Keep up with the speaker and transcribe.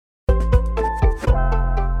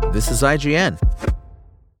This is IGN.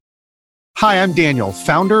 Hi, I'm Daniel,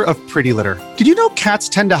 founder of Pretty Litter. Did you know cats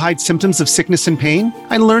tend to hide symptoms of sickness and pain?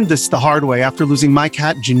 I learned this the hard way after losing my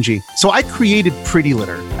cat, Gingy. So I created Pretty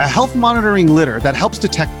Litter, a health monitoring litter that helps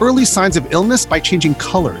detect early signs of illness by changing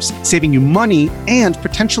colors, saving you money and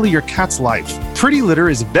potentially your cat's life. Pretty Litter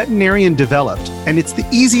is veterinarian developed, and it's the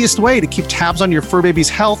easiest way to keep tabs on your fur baby's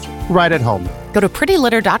health right at home. Go to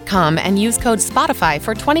prettylitter.com and use code SPOTIFY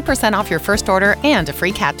for 20% off your first order and a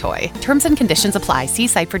free cat toy. Terms and conditions apply. See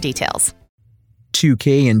site for details.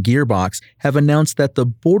 2K and Gearbox have announced that the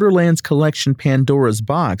Borderlands Collection Pandora's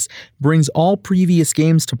Box brings all previous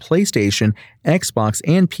games to PlayStation, Xbox,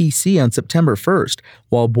 and PC on September 1st,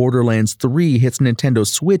 while Borderlands 3 hits Nintendo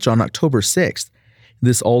Switch on October 6th.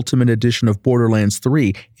 This Ultimate Edition of Borderlands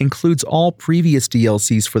 3 includes all previous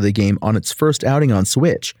DLCs for the game on its first outing on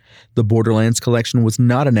Switch. The Borderlands Collection was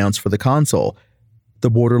not announced for the console. The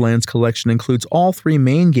Borderlands Collection includes all 3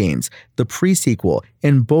 main games, the pre-sequel,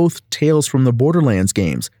 and both Tales from the Borderlands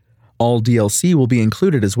games. All DLC will be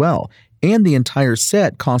included as well, and the entire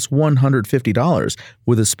set costs $150,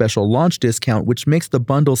 with a special launch discount which makes the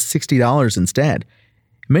bundle $60 instead.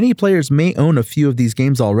 Many players may own a few of these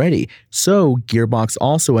games already, so Gearbox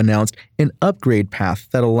also announced an upgrade path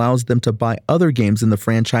that allows them to buy other games in the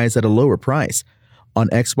franchise at a lower price. On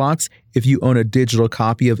Xbox, if you own a digital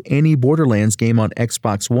copy of any Borderlands game on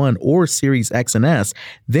Xbox One or Series X and S,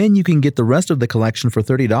 then you can get the rest of the collection for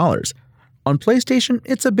 $30. On PlayStation,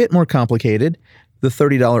 it's a bit more complicated. The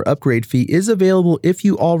 $30 upgrade fee is available if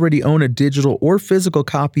you already own a digital or physical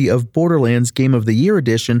copy of Borderlands Game of the Year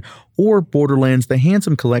Edition or Borderlands The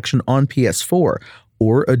Handsome Collection on PS4,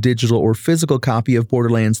 or a digital or physical copy of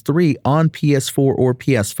Borderlands 3 on PS4 or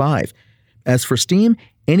PS5. As for Steam,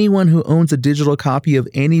 anyone who owns a digital copy of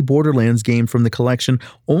any Borderlands game from the collection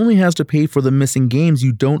only has to pay for the missing games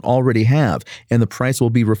you don't already have, and the price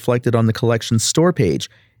will be reflected on the collection's store page.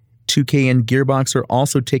 2K and Gearbox are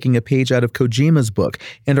also taking a page out of Kojima's book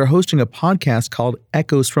and are hosting a podcast called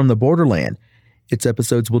Echoes from the Borderland. Its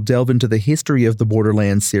episodes will delve into the history of the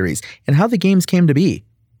Borderlands series and how the games came to be.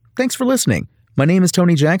 Thanks for listening. My name is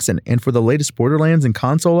Tony Jackson, and for the latest Borderlands and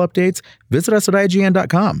console updates, visit us at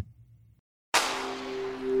IGN.com.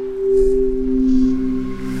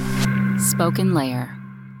 Spoken Layer.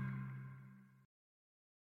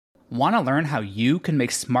 Want to learn how you can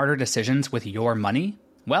make smarter decisions with your money?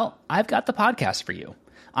 Well, I've got the podcast for you.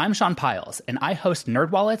 I'm Sean Piles, and I host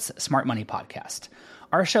NerdWallet's Smart Money Podcast.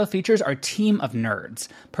 Our show features our team of nerds,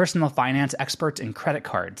 personal finance experts in credit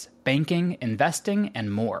cards, banking, investing,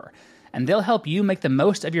 and more. And they'll help you make the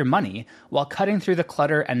most of your money while cutting through the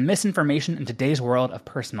clutter and misinformation in today's world of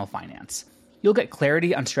personal finance. You'll get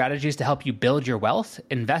clarity on strategies to help you build your wealth,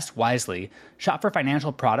 invest wisely, shop for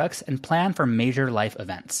financial products, and plan for major life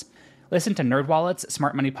events. Listen to NerdWallet's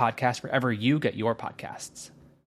Smart Money Podcast wherever you get your podcasts.